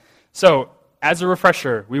So, as a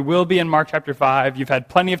refresher, we will be in Mark chapter 5. You've had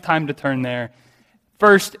plenty of time to turn there.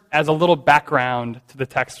 First, as a little background to the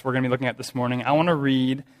text we're going to be looking at this morning, I want to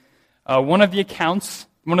read one of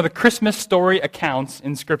the Christmas story accounts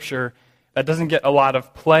in Scripture that doesn't get a lot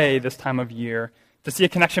of play this time of year, to see a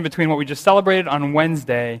connection between what we just celebrated on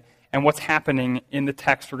Wednesday and what's happening in the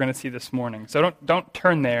text we're going to see this morning. So don't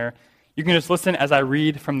turn there. You can just listen as I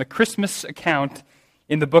read from the Christmas account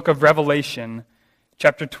in the book of Revelation,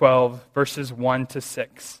 chapter 12, verses 1 to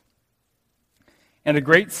 6. And a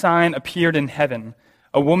great sign appeared in heaven,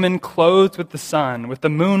 a woman clothed with the sun, with the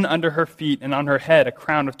moon under her feet, and on her head a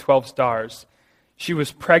crown of 12 stars. She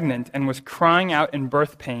was pregnant and was crying out in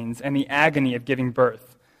birth pains and the agony of giving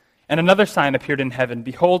birth. And another sign appeared in heaven.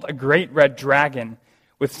 Behold, a great red dragon,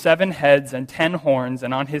 with 7 heads and 10 horns,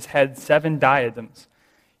 and on his head 7 diadems.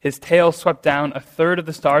 His tail swept down 1/3 of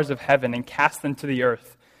the stars of heaven and cast them to the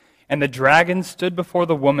earth. And the dragon stood before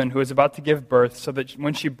the woman who was about to give birth, so that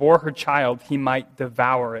when she bore her child, he might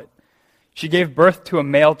devour it. She gave birth to a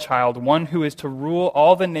male child, one who is to rule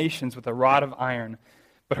all the nations with a rod of iron.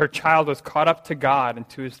 But her child was caught up to God and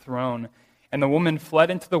to his throne. And the woman fled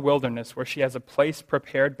into the wilderness, where she has a place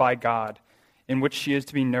prepared by God, in which she is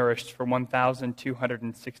to be nourished for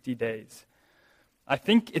 1,260 days. I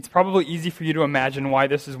think it's probably easy for you to imagine why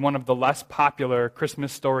this is one of the less popular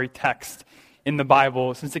Christmas story texts in the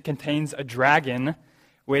Bible, since it contains a dragon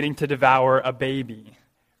waiting to devour a baby.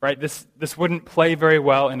 Right? This wouldn't play very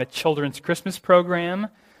well in a children's Christmas program.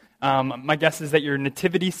 My guess is that your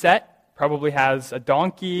nativity set probably has a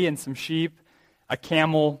donkey and some sheep, a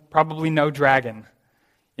camel, probably no dragon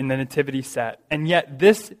in the nativity set. And yet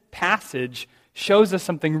this passage shows us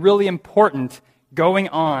something really important going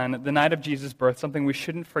on the night of Jesus' birth, something we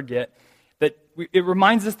shouldn't forget. It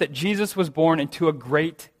reminds us that Jesus was born into a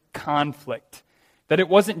great conflict, that it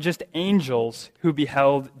wasn't just angels who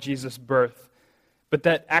beheld Jesus' birth, but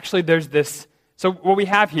that actually there's this. So what we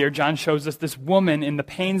have here, John shows us this woman in the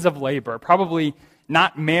pains of labor, probably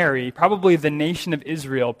not Mary, probably the nation of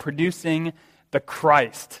Israel, producing the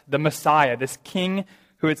Christ, the Messiah, this king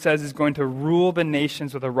who it says is going to rule the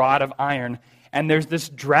nations with a rod of iron. And there's this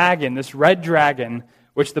dragon, this red dragon,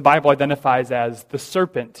 which the Bible identifies as the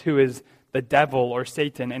serpent, who is the devil or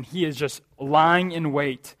Satan, and he is just lying in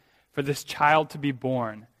wait for this child to be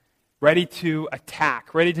born, ready to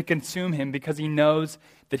attack, ready to consume him, because he knows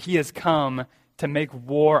that he has come to make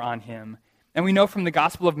war on him. And we know from the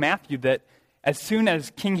Gospel of Matthew that as soon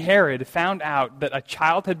as King Herod found out that a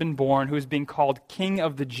child had been born who was being called King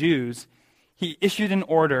of the Jews, he issued an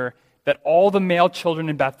order that all the male children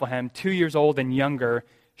in Bethlehem, 2 years old and younger,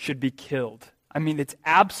 should be killed. I mean, it's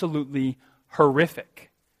absolutely horrific.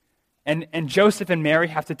 And Joseph and Mary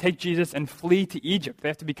have to take Jesus and flee to Egypt. They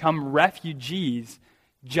have to become refugees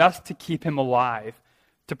just to keep him alive,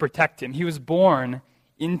 to protect him. He was born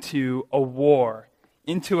into a war,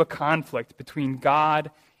 into a conflict between God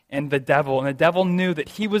and the devil. And the devil knew that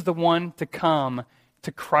he was the one to come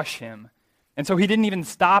to crush him. And so he didn't even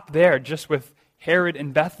stop there just with Herod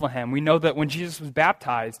in Bethlehem. We know that when Jesus was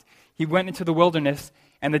baptized, he went into the wilderness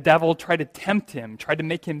and the devil tried to tempt him, tried to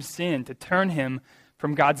make him sin, to turn him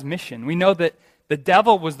from God's mission. We know that the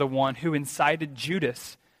devil was the one who incited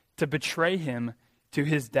Judas to betray him to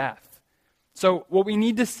his death. So what we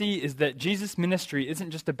need to see is that Jesus' ministry isn't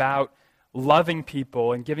just about loving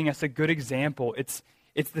people and giving us a good example. It's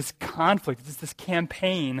this conflict, it's this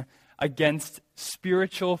campaign against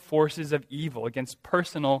spiritual forces of evil, against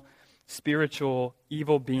personal spiritual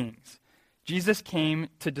evil beings. Jesus came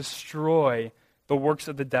to destroy the works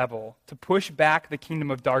of the devil, to push back the kingdom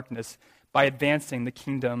of darkness by advancing the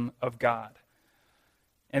kingdom of God.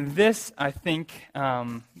 And this, I think,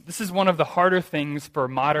 this is one of the harder things for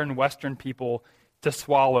modern Western people to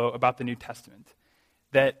swallow about the New Testament.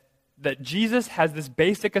 That Jesus has this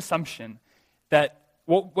basic assumption that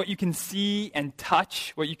what you can see and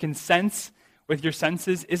touch, what you can sense with your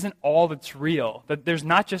senses, isn't all that's real. That there's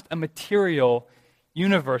not just a material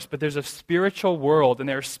universe, but there's a spiritual world, and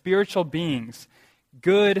there are spiritual beings,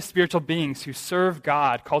 good spiritual beings who serve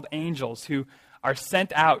God, called angels, who are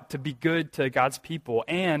sent out to be good to God's people,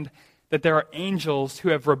 and that there are angels who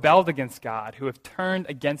have rebelled against God, who have turned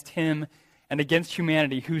against him and against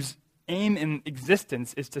humanity, whose aim in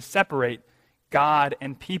existence is to separate God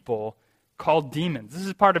and people, called demons. This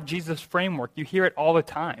is part of Jesus' framework. You hear it all the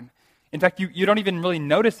time. In fact, you don't even really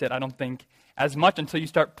notice it, I don't think, as much until you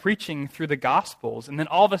start preaching through the Gospels. And then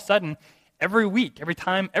all of a sudden, every week, every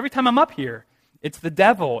time I'm up here, it's the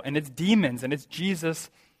devil and it's demons and it's Jesus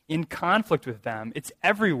in conflict with them. It's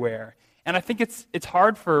everywhere. And I think it's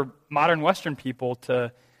hard for modern Western people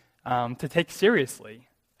to take seriously,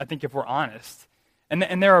 I think, if we're honest.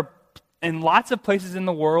 And there are in lots of places in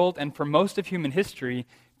the world and for most of human history,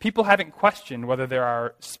 people haven't questioned whether there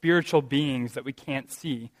are spiritual beings that we can't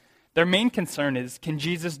see. Their main concern is, can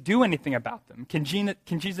Jesus do anything about them? Can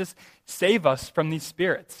Jesus save us from these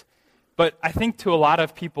spirits? But I think to a lot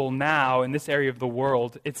of people now in this area of the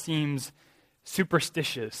world, it seems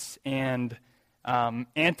superstitious and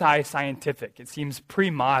anti-scientific. It seems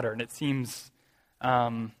pre-modern. It seems,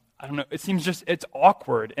 it seems just, it's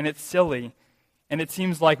awkward and it's silly. And it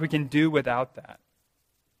seems like we can do without that.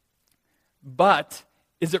 But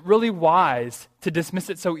is it really wise to dismiss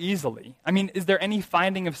it so easily? I mean, is there any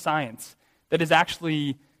finding of science that has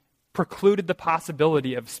actually precluded the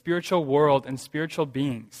possibility of spiritual world and spiritual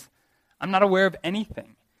beings? I'm not aware of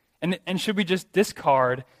anything. And should we just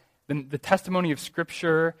discard the testimony of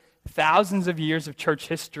Scripture, thousands of years of church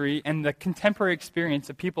history, and the contemporary experience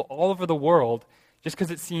of people all over the world just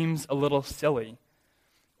because it seems a little silly?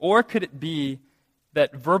 Or could it be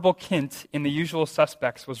that Verbal Kint in The Usual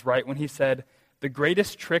Suspects was right when he said, the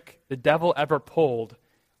greatest trick the devil ever pulled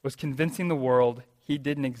was convincing the world he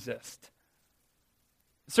didn't exist?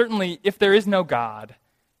 Certainly, if there is no God,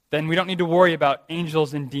 then we don't need to worry about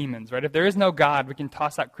angels and demons, right? If there is no God, we can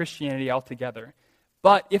toss out Christianity altogether.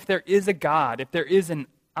 But if there is a God, if there is an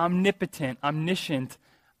omnipotent, omniscient,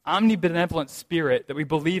 omnibenevolent spirit that we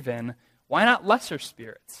believe in, why not lesser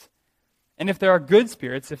spirits? And if there are good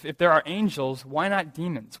spirits, if there are angels, why not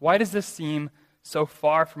demons? Why does this seem so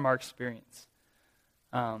far from our experience?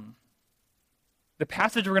 The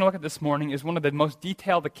passage we're going to look at this morning is one of the most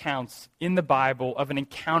detailed accounts in the Bible of an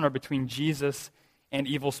encounter between Jesus and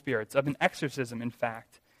evil spirits, of an exorcism, in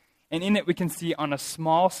fact. And in it we can see on a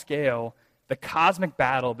small scale the cosmic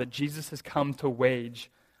battle that Jesus has come to wage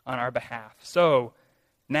on our behalf. So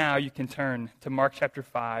now you can turn to Mark chapter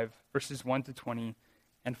 5, verses 1 to 20,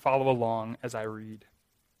 and follow along as I read.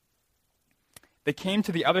 They came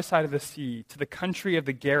to the other side of the sea, to the country of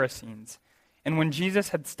the Gerasenes. And when Jesus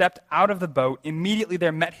had stepped out of the boat, immediately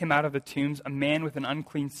there met him out of the tombs a man with an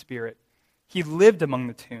unclean spirit. He lived among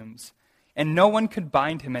the tombs, and no one could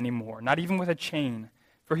bind him anymore, not even with a chain,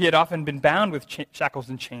 for he had often been bound with shackles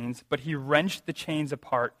and chains, but he wrenched the chains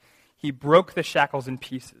apart. He broke the shackles in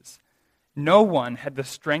pieces. No one had the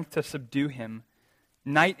strength to subdue him.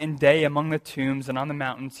 Night and day among the tombs and on the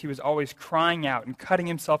mountains, he was always crying out and cutting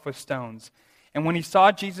himself with stones. And when he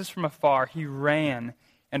saw Jesus from afar, he ran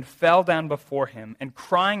and fell down before him, and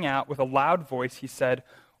crying out with a loud voice, he said,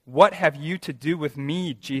 "What have you to do with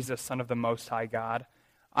me, Jesus, Son of the Most High God?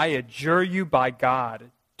 I adjure you by God,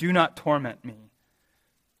 do not torment me."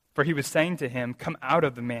 For he was saying to him, "Come out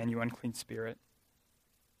of the man, you unclean spirit."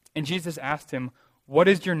 And Jesus asked him, "What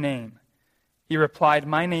is your name?" He replied,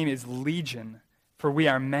 "My name is Legion, for we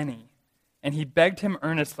are many." And he begged him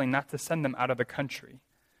earnestly not to send them out of the country.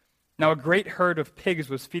 Now a great herd of pigs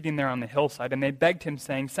was feeding there on the hillside, and they begged him,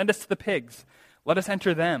 saying, "Send us to the pigs, let us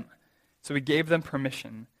enter them." So he gave them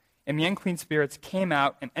permission. And the unclean spirits came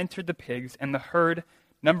out and entered the pigs, and the herd,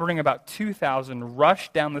 numbering about 2,000,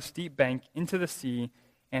 rushed down the steep bank into the sea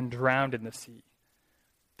and drowned in the sea.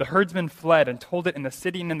 The herdsmen fled and told it in the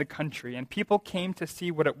city and in the country, and people came to see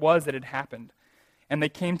what it was that had happened. And they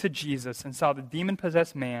came to Jesus and saw the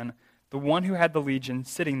demon-possessed man, the one who had the legion,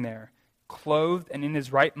 sitting there, clothed and in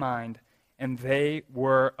his right mind, and they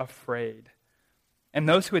were afraid. And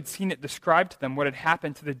those who had seen it described to them what had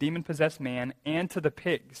happened to the demon-possessed man and to the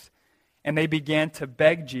pigs. And they began to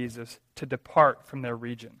beg Jesus to depart from their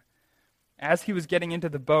region. As he was getting into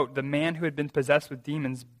the boat, the man who had been possessed with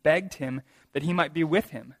demons begged him that he might be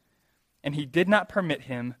with him. And he did not permit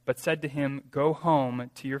him, but said to him, "Go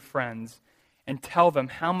home to your friends and tell them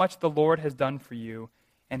how much the Lord has done for you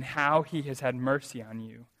and how he has had mercy on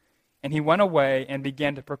you." And he went away and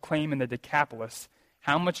began to proclaim in the Decapolis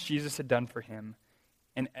how much Jesus had done for him,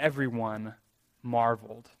 and everyone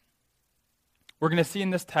marveled. We're going to see in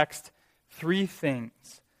this text three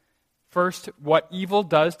things. First, what evil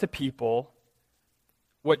does to people,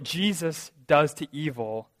 what Jesus does to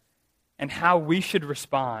evil, and how we should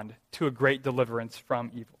respond to a great deliverance from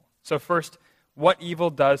evil. So first, what evil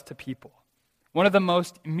does to people. One of the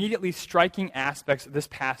most immediately striking aspects of this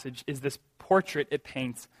passage is this portrait it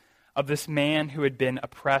paints of this man who had been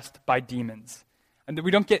oppressed by demons. And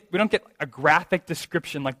we don't get a graphic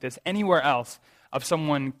description like this anywhere else of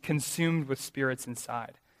someone consumed with spirits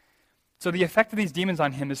inside. So the effect of these demons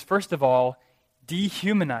on him is, first of all,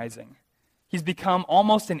 dehumanizing. He's become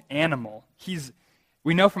almost an animal.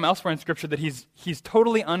 We know from elsewhere in Scripture that he's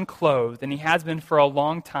totally unclothed, and he has been for a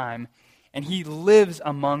long time, and he lives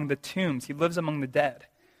among the tombs. He lives among the dead.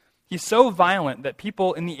 He's so violent that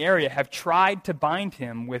people in the area have tried to bind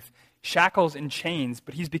him with shackles and chains,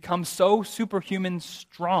 but he's become so superhuman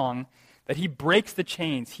strong that he breaks the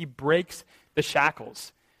chains, he breaks the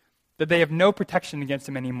shackles, that they have no protection against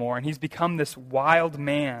him anymore, and he's become this wild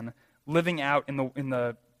man living out in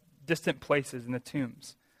the distant places, in the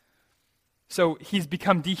tombs. So he's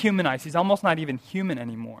become dehumanized. He's almost not even human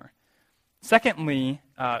anymore. Secondly,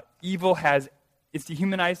 it's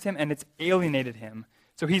dehumanized him and it's alienated him.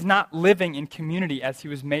 So he's not living in community as he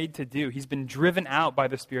was made to do. He's been driven out by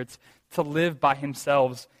the spirits to live by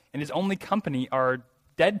himself, and his only company are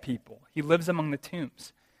dead people. He lives among the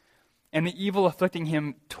tombs. And the evil afflicting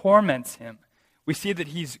him torments him. We see that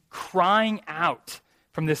he's crying out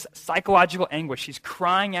from this psychological anguish. He's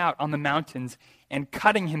crying out on the mountains and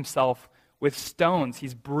cutting himself with stones.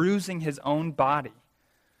 He's bruising his own body.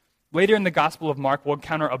 Later in the Gospel of Mark, we'll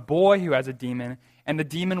encounter a boy who has a demon, and the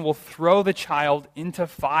demon will throw the child into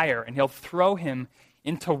fire, and he'll throw him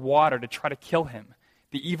into water to try to kill him.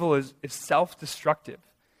 The evil is self-destructive.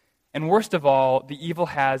 And worst of all, the evil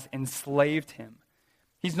has enslaved him.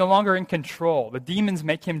 He's no longer in control. The demons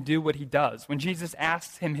make him do what he does. When Jesus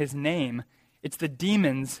asks him his name, it's the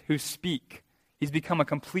demons who speak. He's become a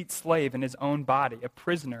complete slave in his own body, a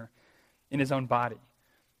prisoner in his own body.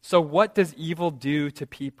 So what does evil do to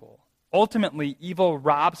people? Ultimately, evil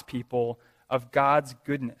robs people of God's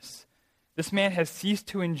goodness. This man has ceased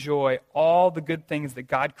to enjoy all the good things that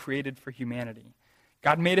God created for humanity.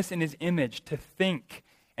 God made us in his image to think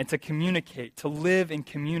and to communicate, to live in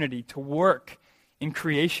community, to work in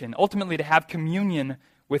creation, ultimately to have communion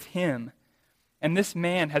with him. And this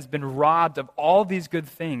man has been robbed of all these good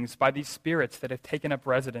things by these spirits that have taken up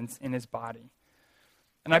residence in his body.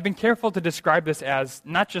 And I've been careful to describe this as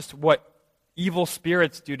not just what evil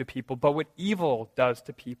spirits do to people, but what evil does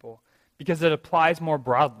to people, because it applies more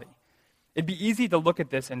broadly. It'd be easy to look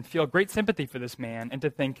at this and feel great sympathy for this man and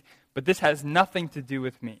to think, but this has nothing to do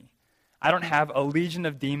with me. I don't have a legion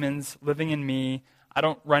of demons living in me. I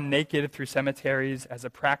don't run naked through cemeteries as a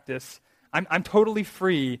practice. I'm totally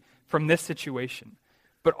free from this situation.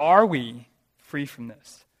 But are we free from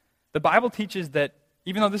this? The Bible teaches that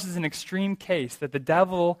even though this is an extreme case, that the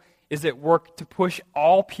devil is at work to push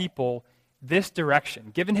all people this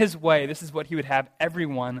direction. Given his way, this is what he would have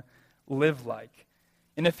everyone live like.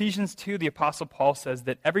 In Ephesians 2, the Apostle Paul says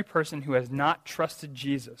that every person who has not trusted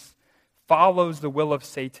Jesus follows the will of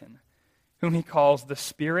Satan, whom he calls the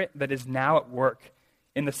spirit that is now at work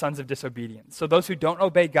in the sons of disobedience. So those who don't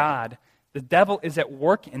obey God, the devil is at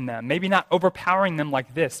work in them, maybe not overpowering them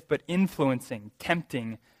like this, but influencing,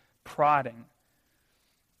 tempting, prodding.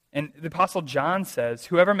 And the Apostle John says,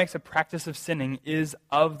 whoever makes a practice of sinning is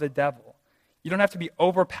of the devil. You don't have to be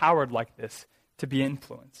overpowered like this to be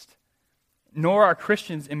influenced. Nor are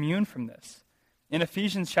Christians immune from this. In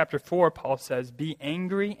Ephesians chapter 4, Paul says, be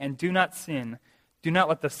angry and do not sin. Do not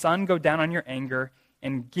let the sun go down on your anger,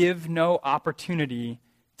 and give no opportunity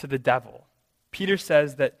to the devil. Peter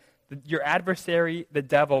says that your adversary, the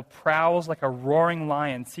devil, prowls like a roaring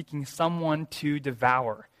lion seeking someone to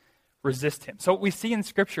devour. Resist him. So what we see in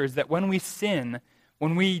Scripture is that when we sin,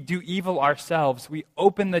 when we do evil ourselves, we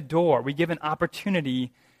open the door. We give an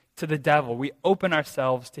opportunity to the devil. We open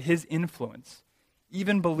ourselves to his influence,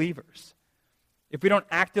 even believers. If we don't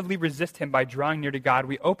actively resist him by drawing near to God,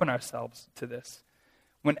 we open ourselves to this.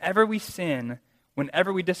 Whenever we sin,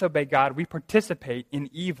 whenever we disobey God, we participate in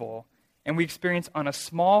evil, and we experience on a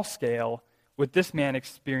small scale what this man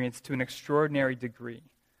experienced to an extraordinary degree.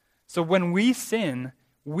 So when we sin,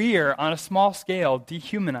 we're, on a small scale,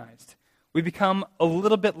 dehumanized. We become a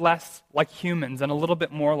little bit less like humans and a little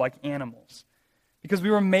bit more like animals. Because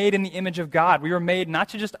we were made in the image of God. We were made not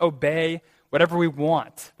to just obey whatever we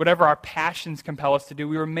want, whatever our passions compel us to do.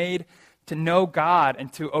 We were made to know God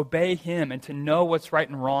and to obey him and to know what's right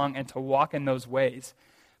and wrong and to walk in those ways.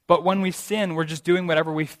 But when we sin, we're just doing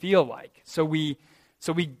whatever we feel like. So we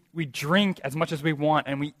drink as much as we want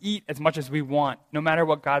and we eat as much as we want, no matter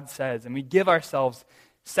what God says. And we give ourselves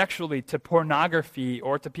sexually to pornography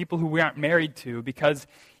or to people who we aren't married to because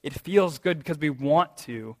it feels good, because we want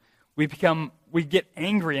to. We get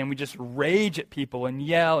angry and we just rage at people and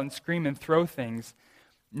yell and scream and throw things.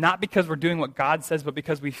 Not because we're doing what God says, but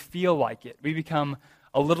because we feel like it. We become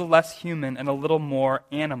a little less human and a little more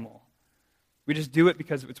animal. We just do it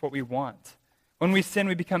because it's what we want. When we sin,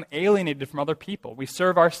 we become alienated from other people. We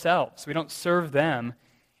serve ourselves. We don't serve them.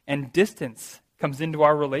 And distance comes into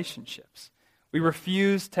our relationships. We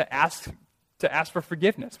refuse to ask for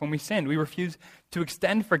forgiveness when we sin. We refuse to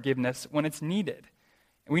extend forgiveness when it's needed.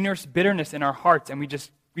 And we nurse bitterness in our hearts, and we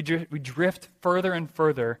drift further and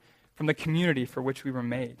further from the community for which we were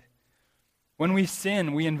made. When we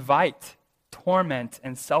sin, we invite torment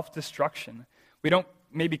and self-destruction. We don't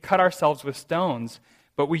maybe cut ourselves with stones,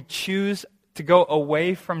 but we choose to go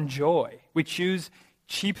away from joy. We choose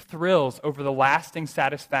cheap thrills over the lasting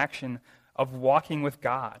satisfaction of walking with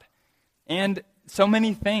God. And so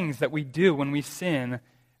many things that we do when we sin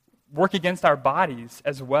work against our bodies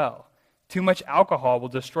as well. Too much alcohol will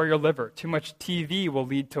destroy your liver. Too much TV will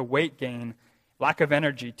lead to weight gain, lack of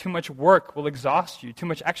energy. Too much work will exhaust you. Too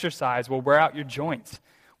much exercise will wear out your joints.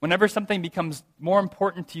 Whenever something becomes more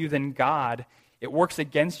important to you than God, it works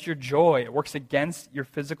against your joy. It works against your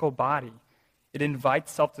physical body. It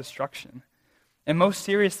invites self-destruction. And most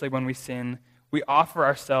seriously, when we sin, we offer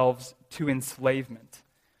ourselves to enslavement.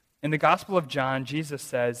 In the Gospel of John, Jesus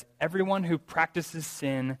says, everyone who practices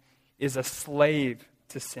sin is a slave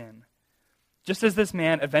to sin. Just as this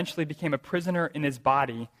man eventually became a prisoner in his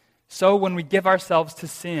body, so when we give ourselves to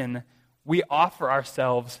sin, we offer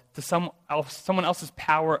ourselves to someone else's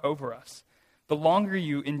power over us. The longer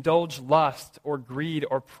you indulge lust or greed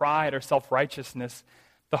or pride or self-righteousness,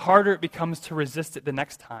 the harder it becomes to resist it the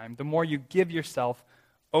next time. The more you give yourself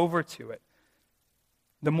over to it.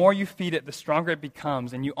 The more you feed it, the stronger it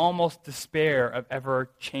becomes, and you almost despair of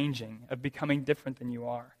ever changing, of becoming different than you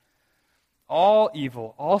are. All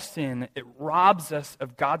evil, all sin, it robs us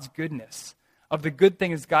of God's goodness, of the good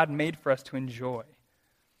things God made for us to enjoy.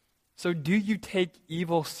 So do you take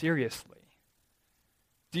evil seriously?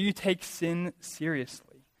 Do you take sin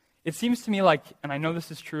seriously? It seems to me like, and I know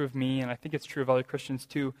this is true of me, and I think it's true of other Christians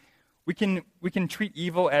too, we can treat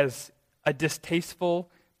evil as a distasteful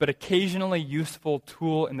but occasionally useful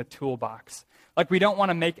tool in the toolbox. Like we don't want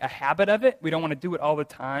to make a habit of it, we don't want to do it all the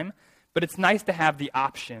time, but it's nice to have the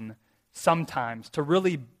option sometimes to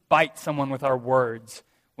really bite someone with our words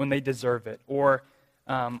when they deserve it, or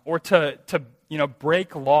to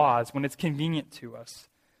break laws when it's convenient to us,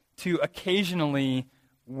 to occasionally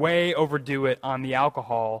way overdo it on the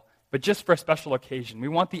alcohol, but just for a special occasion. We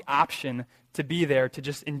want the option to be there to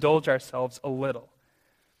just indulge ourselves a little.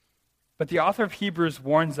 But the author of Hebrews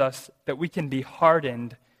warns us that we can be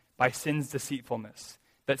hardened by sin's deceitfulness,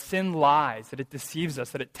 that sin lies, that it deceives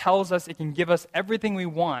us, that it tells us it can give us everything we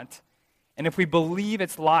want. And if we believe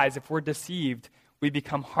its lies, if we're deceived, we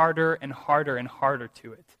become harder and harder and harder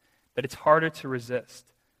to it, that it's harder to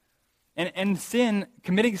resist. And sin,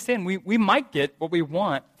 committing sin, we might get what we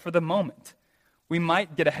want for the moment. We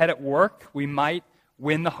might get ahead at work. We might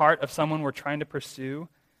win the heart of someone we're trying to pursue.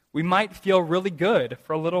 We might feel really good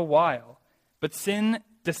for a little while. But sin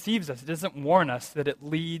deceives us. It doesn't warn us that it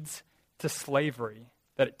leads to slavery,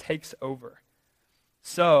 that it takes over.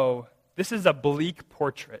 So, this is a bleak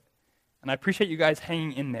portrait. And I appreciate you guys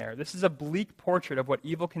hanging in there. This is a bleak portrait of what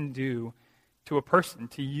evil can do to a person,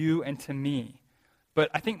 to you and to me.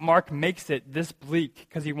 But I think Mark makes it this bleak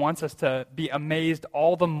because he wants us to be amazed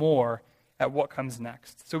all the more at what comes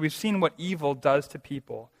next. So we've seen what evil does to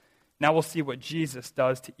people. Now we'll see what Jesus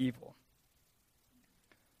does to evil.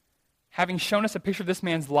 Having shown us a picture of this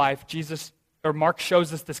man's life, Mark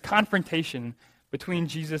shows us this confrontation between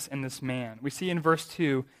Jesus and this man. We see in verse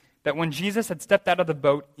 2 that when Jesus had stepped out of the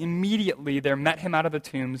boat, immediately there met him out of the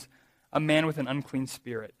tombs a man with an unclean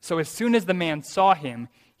spirit. So as soon as the man saw him,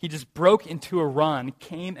 he just broke into a run,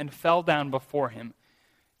 came and fell down before him.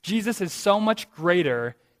 Jesus is so much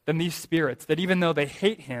greater than these spirits that even though they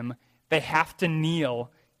hate him, they have to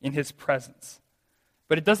kneel in his presence.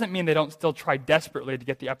 But it doesn't mean they don't still try desperately to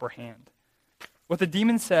get the upper hand. What the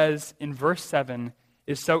demon says in verse 7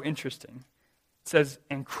 is so interesting. It says,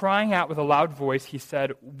 and crying out with a loud voice, he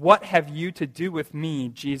said, what have you to do with me,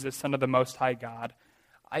 Jesus, Son of the Most High God?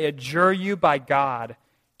 I adjure you by God,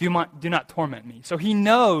 do not torment me. So he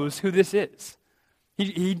knows who this is.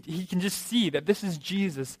 He can just see that this is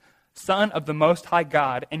Jesus, Son of the Most High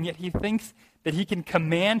God, and yet he thinks that he can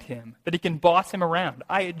command him, that he can boss him around.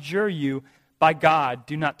 I adjure you by God,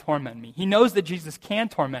 do not torment me. He knows that Jesus can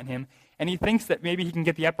torment him, and he thinks that maybe he can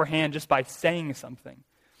get the upper hand just by saying something.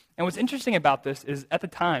 And what's interesting about this is at the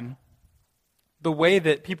time, the way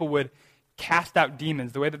that people would cast out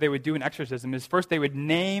demons, the way that they would do an exorcism is first they would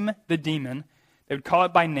name the demon, they would call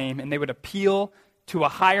it by name, and they would appeal to a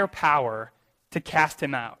higher power to cast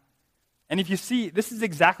him out. And if you see, this is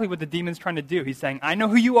exactly what the demon's trying to do. He's saying, I know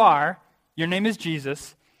who you are, your name is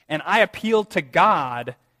Jesus, and I appeal to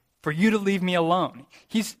God for you to leave me alone.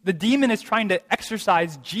 The demon is trying to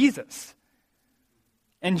exorcise Jesus.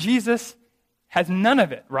 And Jesus has none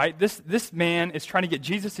of it, right? This man is trying to get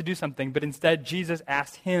Jesus to do something, but instead Jesus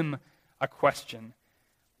asks him a question.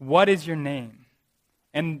 What is your name?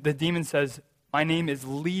 And the demon says, my name is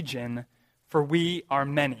Legion, for we are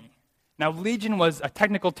many. Now, legion was a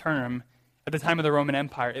technical term at the time of the Roman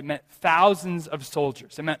Empire. It meant thousands of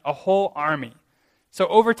soldiers. It meant a whole army. So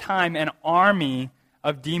over time, an army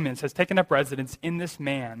of demons has taken up residence in this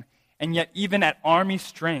man, And yet, even at army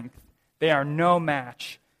strength, they are no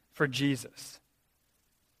match for Jesus.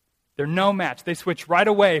 They're no match. They switch right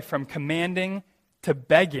away from commanding to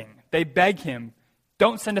begging. They beg him,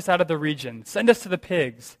 don't send us out of the region. Send us to the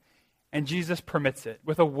pigs. And Jesus permits it.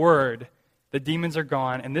 With a word, the demons are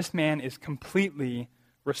gone, and this man is completely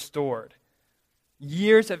restored.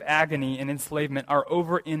 Years of agony and enslavement are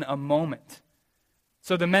over in a moment.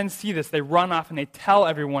 So the men see this, they run off and they tell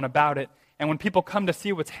everyone about it. And when people come to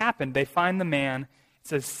see what's happened, they find the man, it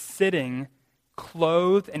says, sitting,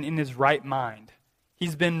 clothed, and in his right mind.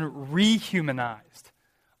 He's been rehumanized.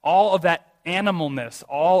 All of that animalness,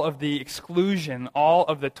 all of the exclusion, all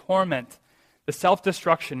of the torment, the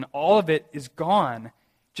self-destruction, all of it is gone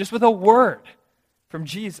just with a word from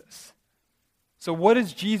Jesus. So what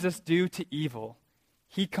does Jesus do to evil?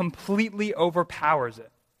 He completely overpowers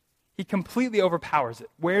it. He completely overpowers it.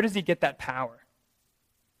 Where does he get that power?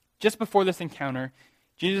 Just before this encounter,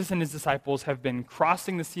 Jesus and his disciples have been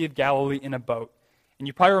crossing the Sea of Galilee in a boat. And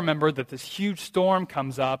you probably remember that this huge storm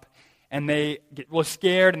comes up, and they get real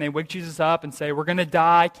scared, and they wake Jesus up and say, we're going to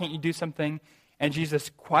die, can't you do something? And Jesus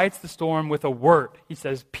quiets the storm with a word. He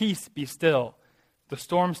says, peace, be still. The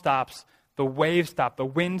storm stops, the waves stop, the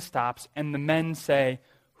wind stops, and the men say,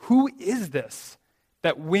 who is this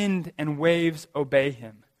that wind and waves obey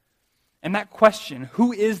him? And that question,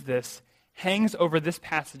 who is this, hangs over this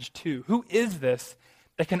passage too. Who is this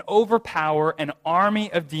that can overpower an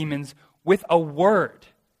army of demons with a word?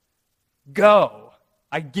 Go.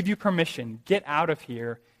 I give you permission. Get out of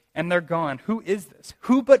here. And they're gone. Who is this?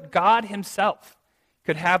 Who but God himself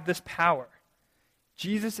could have this power?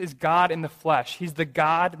 Jesus is God in the flesh. He's the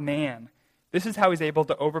God-man. This is how he's able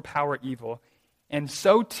to overpower evil. And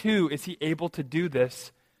so too is he able to do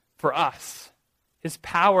this for us. His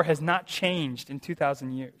power has not changed in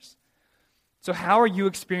 2,000 years. So how are you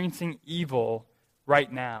experiencing evil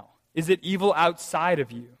right now? Is it evil outside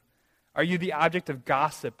of you? Are you the object of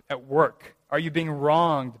gossip at work? Are you being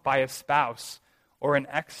wronged by a spouse or an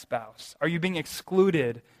ex-spouse? Are you being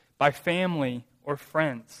excluded by family or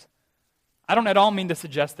friends? I don't at all mean to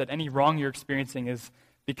suggest that any wrong you're experiencing is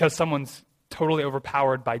because someone's totally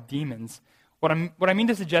overpowered by demons. What I mean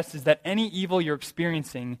to suggest is that any evil you're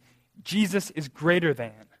experiencing, Jesus is greater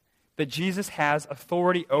than, that Jesus has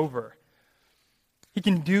authority over. He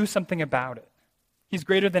can do something about it. He's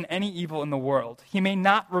greater than any evil in the world. He may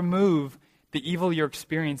not remove the evil you're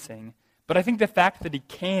experiencing, but I think the fact that he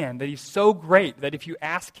can, that he's so great that if you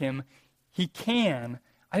ask him, he can,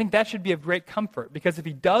 I think that should be of great comfort, because if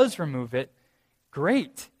he does remove it,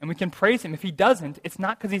 great, and we can praise him. If he doesn't, it's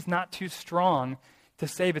not because he's not too strong to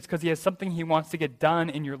save, it's because he has something he wants to get done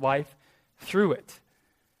in your life through it.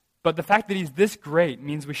 But the fact that he's this great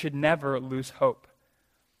means we should never lose hope.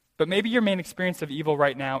 But maybe your main experience of evil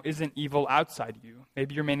right now isn't evil outside you.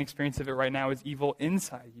 Maybe your main experience of it right now is evil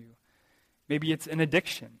inside you. Maybe it's an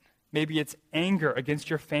addiction. Maybe it's anger against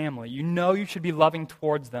your family. You know you should be loving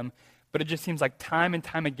towards them, but it just seems like time and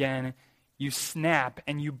time again, you snap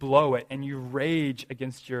and you blow it and you rage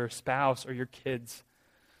against your spouse or your kids.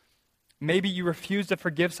 Maybe you refuse to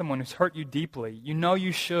forgive someone who's hurt you deeply. You know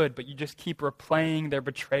you should, but you just keep replaying their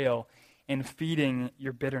betrayal and feeding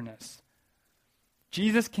your bitterness.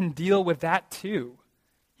 Jesus can deal with that too.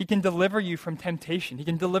 He can deliver you from temptation. He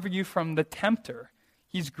can deliver you from the tempter.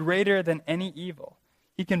 He's greater than any evil.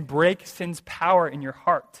 He can break sin's power in your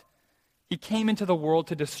heart. He came into the world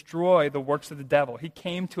to destroy the works of the devil. He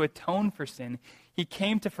came to atone for sin. He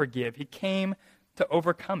came to forgive. He came to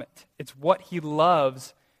overcome it. It's what he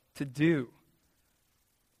loves to do.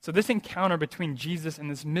 So this encounter between Jesus and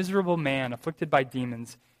this miserable man afflicted by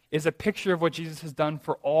demons is a picture of what Jesus has done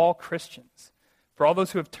for all Christians, for all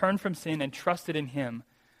those who have turned from sin and trusted in him.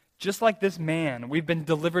 Just like this man, we've been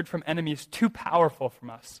delivered from enemies too powerful from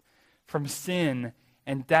us, from sin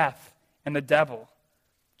and death and the devil.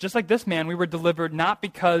 Just like this man, we were delivered not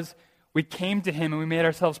because we came to him and we made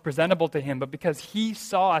ourselves presentable to him, but because he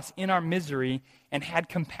saw us in our misery and had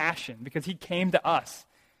compassion, because he came to us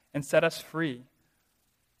and set us free.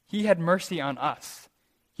 He had mercy on us.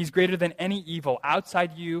 He's greater than any evil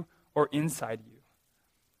outside you or inside you.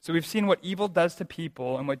 So we've seen what evil does to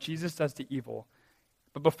people and what Jesus does to evil.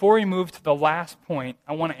 But before we move to the last point,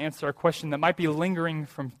 I want to answer a question that might be lingering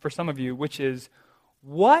for some of you, which is,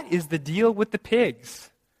 what is the deal with the pigs?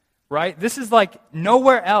 Right? This is like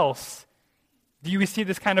nowhere else do you see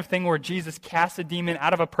this kind of thing where Jesus casts a demon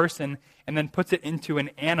out of a person and then puts it into an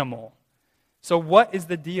animal. So what is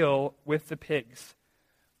the deal with the pigs?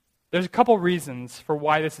 There's a couple reasons for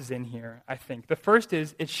why this is in here, I think. The first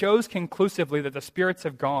is it shows conclusively that the spirits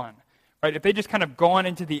have gone. Right? If they just kind of gone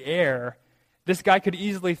into the air, this guy could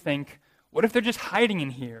easily think, What if they're just hiding in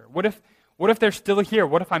here? What if they're still here?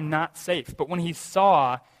 What if I'm not safe? But when he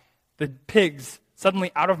saw the pigs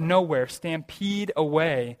suddenly out of nowhere stampede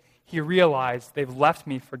away, he realized they've left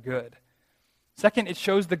me for good. Second, it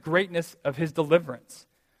shows the greatness of his deliverance.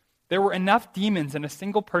 There were enough demons in a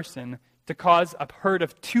single person to cause a herd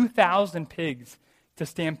of 2,000 pigs to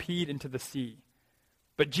stampede into the sea.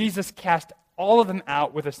 But Jesus cast all of them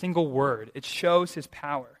out with a single word. It shows his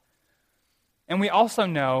power. And we also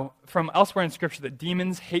know from elsewhere in Scripture that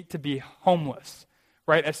demons hate to be homeless,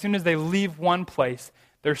 right? As soon as they leave one place,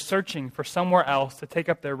 they're searching for somewhere else to take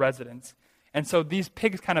up their residence. And so these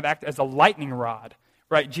pigs kind of act as a lightning rod,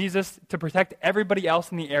 right? Jesus, to protect everybody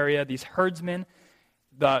else in the area, these herdsmen,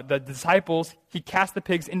 the disciples, he cast the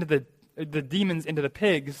pigs into the demons into the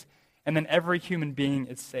pigs, and then every human being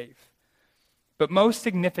is safe. But most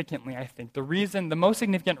significantly, I think, the most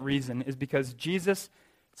significant reason is because Jesus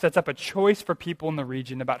sets up a choice for people in the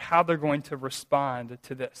region about how they're going to respond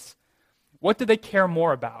to this. What do they care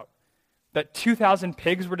more about? That 2,000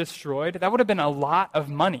 pigs were destroyed? That would have been a lot of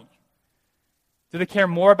money. Do they care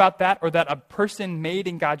more about that, or that a person made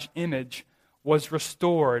in God's image was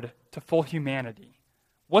restored to full humanity?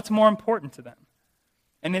 What's more important to them?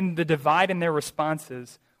 And in the divide in their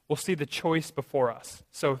responses, we'll see the choice before us.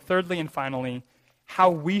 So thirdly and finally, how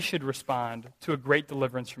we should respond to a great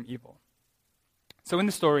deliverance from evil. So in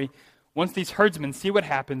the story, once these herdsmen see what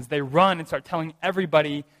happens, they run and start telling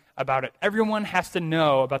everybody about it. Everyone has to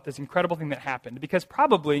know about this incredible thing that happened, because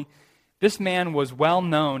probably this man was well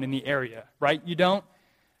known in the area, right? You don't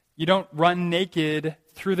run naked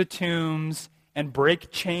through the tombs and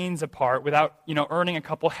break chains apart without, earning a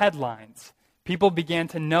couple headlines. People began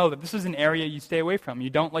to know that this is an area you stay away from.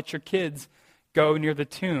 You don't let your kids go near the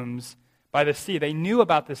tombs by the sea. They knew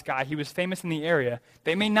about this guy. He was famous in the area.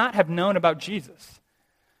 They may not have known about Jesus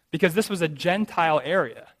because this was a Gentile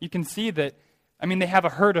area. You can see that, they have a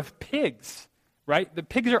herd of pigs, right? The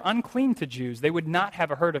pigs are unclean to Jews. They would not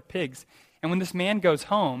have a herd of pigs. And when this man goes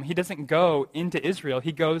home, he doesn't go into Israel.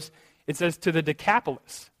 He goes, it says, to the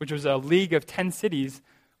Decapolis, which was a league of 10 cities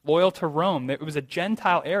loyal to Rome. It was a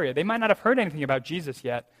Gentile area. They might not have heard anything about Jesus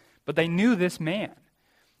yet, but they knew this man.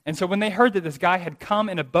 And so when they heard that this guy had come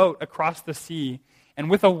in a boat across the sea, and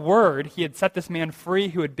with a word he had set this man free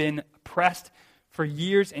who had been oppressed for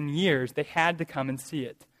years and years, they had to come and see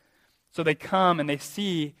it. So they come and they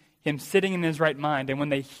see him sitting in his right mind, and when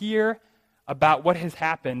they hear about what has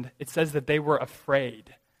happened, it says that they were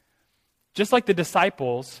afraid. Just like the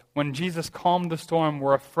disciples, when Jesus calmed the storm,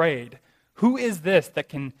 were afraid. Who is this that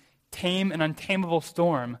can tame an untamable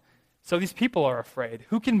storm? So these people are afraid.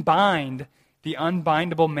 Who can bind the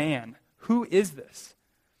unbindable man? Who is this?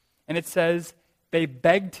 And it says they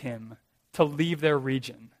begged him to leave their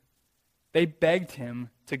region. They begged him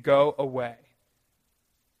to go away.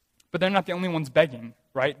 But they're not the only ones begging,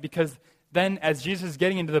 right? Because then as Jesus is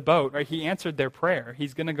getting into the boat, right, he answered their prayer.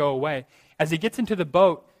 He's going to go away. As he gets into the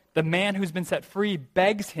boat, the man who's been set free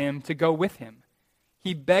begs him to go with him.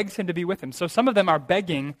 He begs him to be with him. So some of them are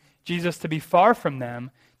begging Jesus to be far from them.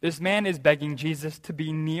 This man is begging Jesus to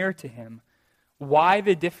be near to him. Why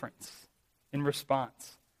the difference in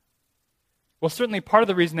response? Well, certainly part of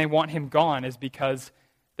the reason they want him gone is because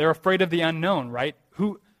they're afraid of the unknown, right?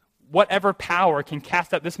 Whatever power can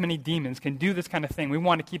cast out this many demons, can do this kind of thing. We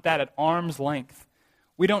want to keep that at arm's length.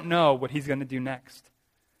 We don't know what he's going to do next.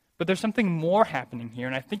 But there's something more happening here,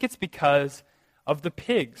 and I think it's because of the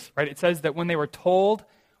pigs, right? It says that when they were told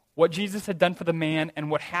what Jesus had done for the man and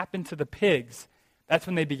what happened to the pigs, that's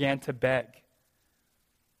when they began to beg.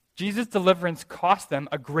 Jesus' deliverance cost them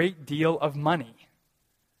a great deal of money.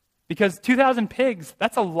 Because 2,000 pigs,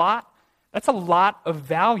 that's a lot of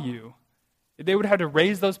value. They would have to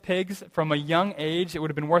raise those pigs from a young age. It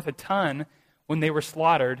would have been worth a ton when they were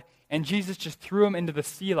slaughtered, and Jesus just threw them into the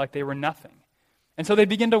sea like they were nothing. And so they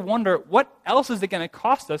begin to wonder, what else is it going to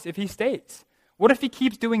cost us if he stays? What if he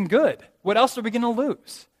keeps doing good? What else are we going to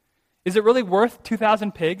lose? Is it really worth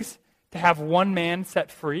 2,000 pigs to have one man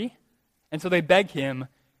set free? And so they beg him,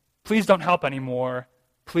 please don't help anymore.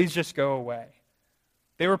 Please just go away.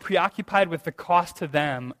 They were preoccupied with the cost to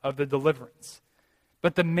them of the deliverance.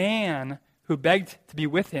 But the man who begged to be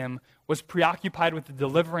with him was preoccupied with the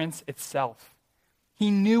deliverance itself.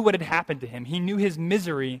 He knew what had happened to him. He knew his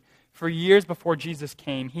misery for years before Jesus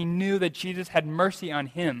came. He knew that Jesus had mercy on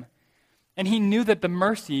him. And he knew that the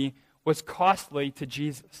mercy was costly to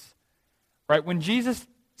Jesus. Right? When Jesus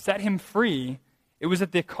set him free, it was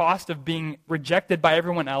at the cost of being rejected by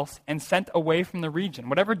everyone else and sent away from the region.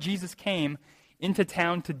 Whatever Jesus came into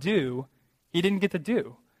town to do, he didn't get to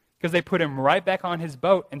do, because they put him right back on his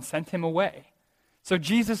boat and sent him away. So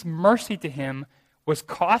Jesus' mercy to him was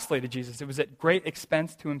costly to Jesus. It was at great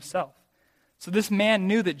expense to himself. So this man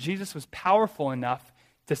knew that Jesus was powerful enough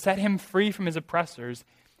to set him free from his oppressors,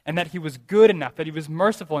 and that he was good enough, that he was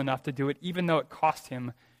merciful enough to do it, even though it cost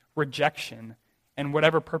him rejection and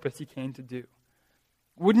whatever purpose he came to do.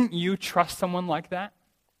 Wouldn't you trust someone like that?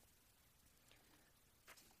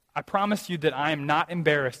 I promise you that I am not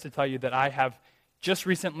embarrassed to tell you that I have just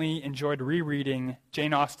recently enjoyed rereading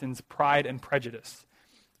Jane Austen's Pride and Prejudice,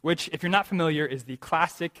 which, if you're not familiar, is the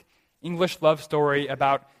classic English love story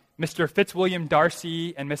about Mr. Fitzwilliam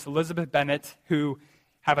Darcy and Miss Elizabeth Bennet, who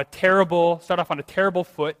start off on a terrible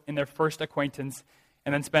foot in their first acquaintance,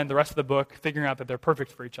 and then spend the rest of the book figuring out that they're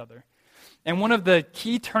perfect for each other. And one of the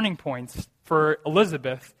key turning points for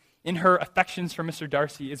Elizabeth in her affections for Mr.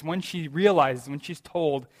 Darcy is when she's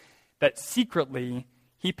told that secretly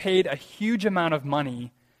he paid a huge amount of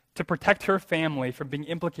money to protect her family from being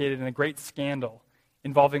implicated in a great scandal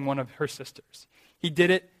involving one of her sisters. He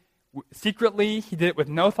did it secretly, he did it with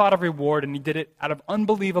no thought of reward, and he did it out of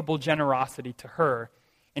unbelievable generosity to her.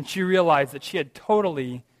 And she realized that she had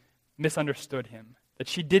totally misunderstood him, that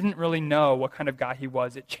she didn't really know what kind of guy he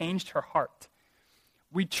was. It changed her heart.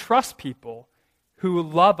 We trust people who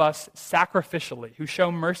love us sacrificially, who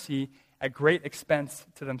show mercy at great expense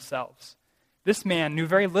to themselves. This man knew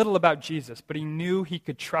very little about Jesus, but he knew he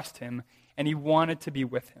could trust him, and he wanted to be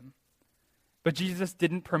with him. But Jesus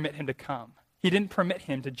didn't permit him to come. He didn't permit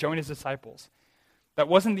him to join his disciples. That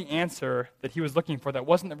wasn't the answer that he was looking for. That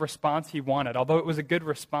wasn't the response he wanted, although it was a good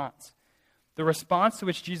response. The response to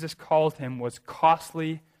which Jesus called him was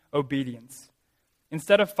costly obedience.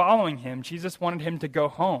 Instead of following him, Jesus wanted him to go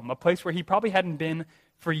home, a place where he probably hadn't been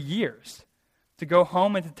for years, to go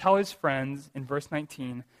home and to tell his friends, in verse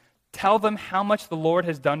 19, tell them how much the Lord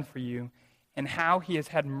has done for you and how he has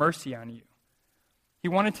had mercy on you. He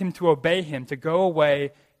wanted him to obey him, to go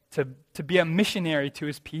away, to be a missionary to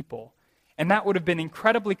his people. And that would have been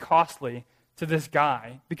incredibly costly to this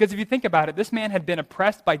guy. Because if you think about it, this man had been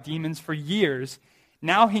oppressed by demons for years.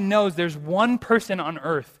 Now he knows there's one person on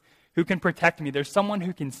earth who can protect me. There's someone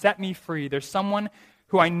who can set me free. There's someone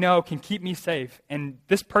who I know can keep me safe. And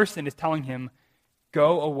this person is telling him,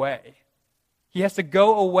 go away. He has to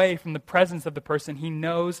go away from the presence of the person he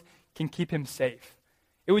knows can keep him safe.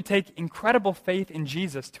 It would take incredible faith in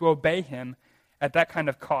Jesus to obey him at that kind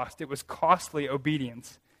of cost. It was costly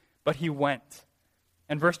obedience. But he went.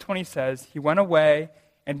 And verse 20 says, he went away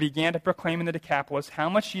and began to proclaim in the Decapolis how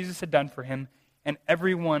much Jesus had done for him, and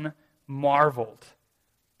everyone marveled.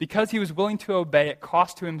 Because he was willing to obey at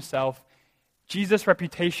cost to himself, Jesus'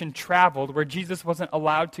 reputation traveled where Jesus wasn't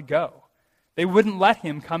allowed to go. They wouldn't let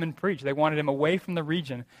him come and preach. They wanted him away from the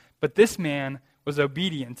region. But this man was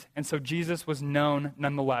obedient, and so Jesus was known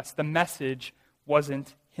nonetheless. The message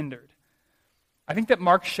wasn't hindered. I think that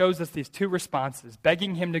Mark shows us these two responses,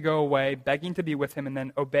 begging him to go away, begging to be with him, and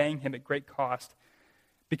then obeying him at great cost,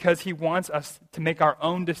 because he wants us to make our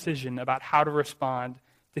own decision about how to respond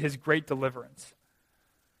to his great deliverance.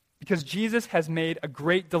 Because Jesus has made a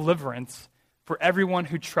great deliverance for everyone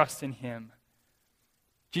who trusts in him.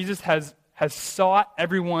 Jesus has sought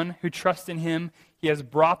everyone who trusts in him. He has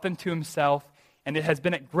brought them to himself, and it has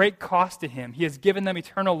been at great cost to him. He has given them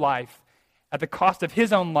eternal life at the cost of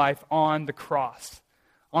his own life on the cross.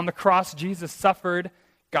 On the cross, Jesus suffered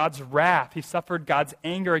God's wrath. He suffered God's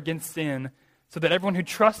anger against sin so that everyone who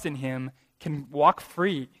trusts in him can walk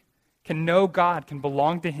free, can know God, can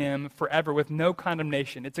belong to him forever with no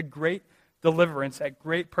condemnation. It's a great deliverance at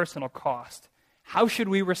great personal cost. How should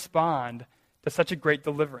we respond to such a great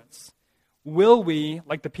deliverance? Will we,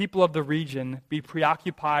 like the people of the region, be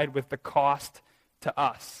preoccupied with the cost to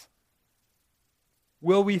us?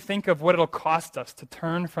 Will we think of what it'll cost us to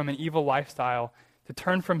turn from an evil lifestyle, to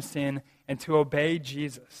turn from sin, and to obey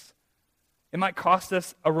Jesus? It might cost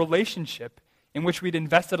us a relationship in which we'd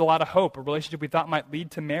invested a lot of hope, a relationship we thought might lead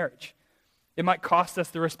to marriage. It might cost us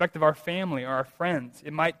the respect of our family or our friends.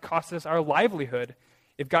 It might cost us our livelihood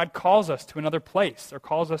if God calls us to another place or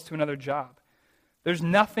calls us to another job. There's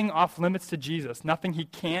nothing off limits to Jesus, nothing he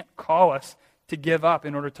can't call us to give up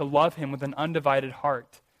in order to love him with an undivided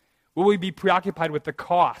heart. Will we be preoccupied with the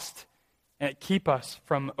cost and keep us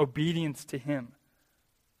from obedience to him?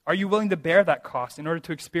 Are you willing to bear that cost in order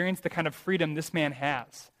to experience the kind of freedom this man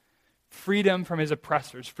has? Freedom from his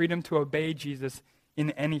oppressors, freedom to obey Jesus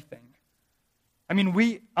in anything. I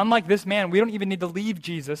mean, unlike this man, we don't even need to leave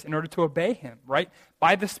Jesus in order to obey him, right?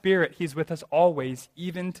 By the Spirit, he's with us always,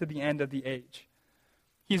 even to the end of the age.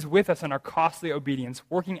 He's with us in our costly obedience,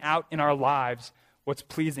 working out in our lives what's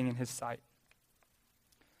pleasing in his sight.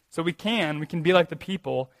 So we can be like the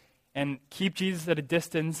people and keep Jesus at a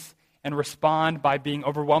distance and respond by being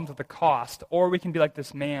overwhelmed with the cost, or we can be like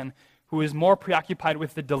this man who is more preoccupied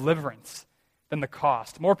with the deliverance than the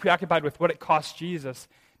cost, more preoccupied with what it cost Jesus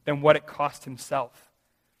than what it cost himself.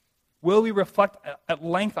 Will we reflect at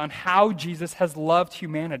length on how Jesus has loved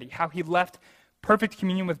humanity, how he left perfect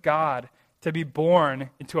communion with God to be born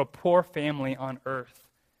into a poor family on earth,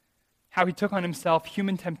 how he took on himself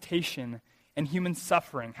human temptation and human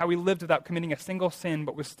suffering, how he lived without committing a single sin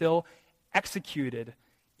but was still executed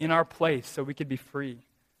in our place so we could be free?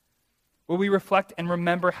 Will we reflect and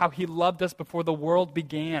remember how he loved us before the world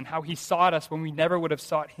began, how he sought us when we never would have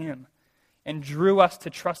sought him, and drew us to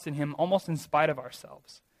trust in him almost in spite of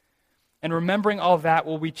ourselves? And remembering all that,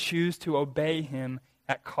 will we choose to obey him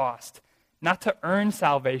at cost, not to earn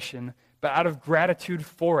salvation, but out of gratitude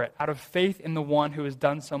for it, out of faith in the one who has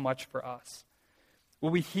done so much for us?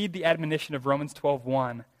 Will we heed the admonition of Romans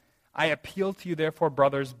 12:1? I appeal to you, therefore,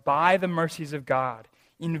 brothers, by the mercies of God,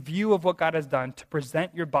 in view of what God has done, to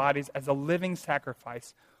present your bodies as a living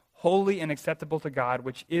sacrifice, holy and acceptable to God,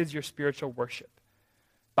 which is your spiritual worship.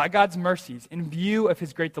 By God's mercies, in view of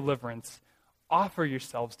his great deliverance, offer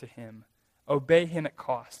yourselves to him. Obey him at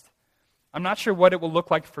cost. I'm not sure what it will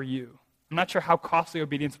look like for you. I'm not sure how costly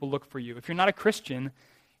obedience will look for you. If you're not a Christian,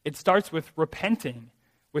 it starts with repenting,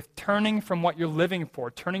 with turning from what you're living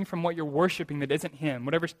for, turning from what you're worshiping that isn't him,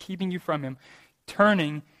 whatever's keeping you from him,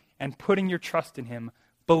 turning and putting your trust in him,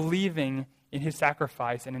 believing in his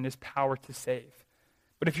sacrifice and in his power to save.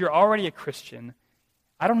 But if you're already a Christian,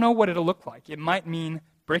 I don't know what it'll look like. It might mean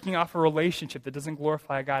breaking off a relationship that doesn't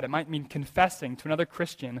glorify God. It might mean confessing to another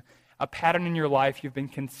Christian a pattern in your life you've been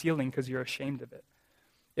concealing because you're ashamed of it.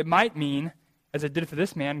 It might mean, as it did for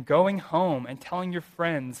this man, going home and telling your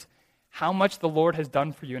friends how much the Lord has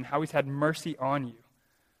done for you and how he's had mercy on you.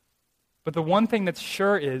 But the one thing that's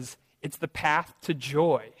sure is, it's the path to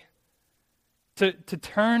joy. To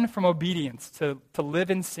turn from obedience, to live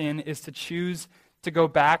in sin, is to choose to go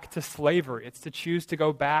back to slavery. It's to choose to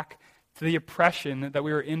go back to the oppression that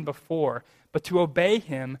we were in before. But to obey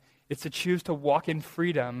him is to choose to walk in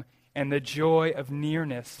freedom and the joy of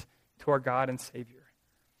nearness to our God and Savior.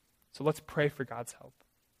 So let's pray for God's help.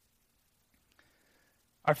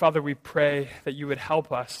 Our Father, we pray that you would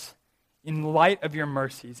help us in light of your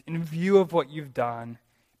mercies, in view of what you've done,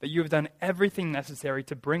 that you have done everything necessary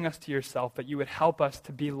to bring us to yourself, that you would help us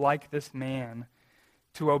to be like this man,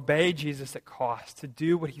 to obey Jesus at cost, to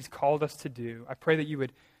do what he's called us to do. I pray that you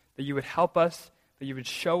would help us, that you would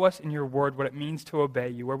show us in your word what it means to obey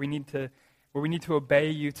you, where we need to obey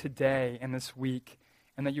you today and this week,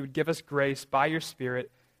 and that you would give us grace by your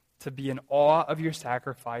Spirit to be in awe of your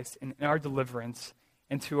sacrifice and in our deliverance,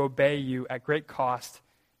 and to obey you at great cost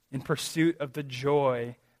in pursuit of the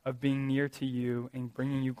joy of being near to you and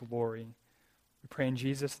bringing you glory. We pray in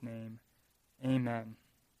Jesus' name. Amen.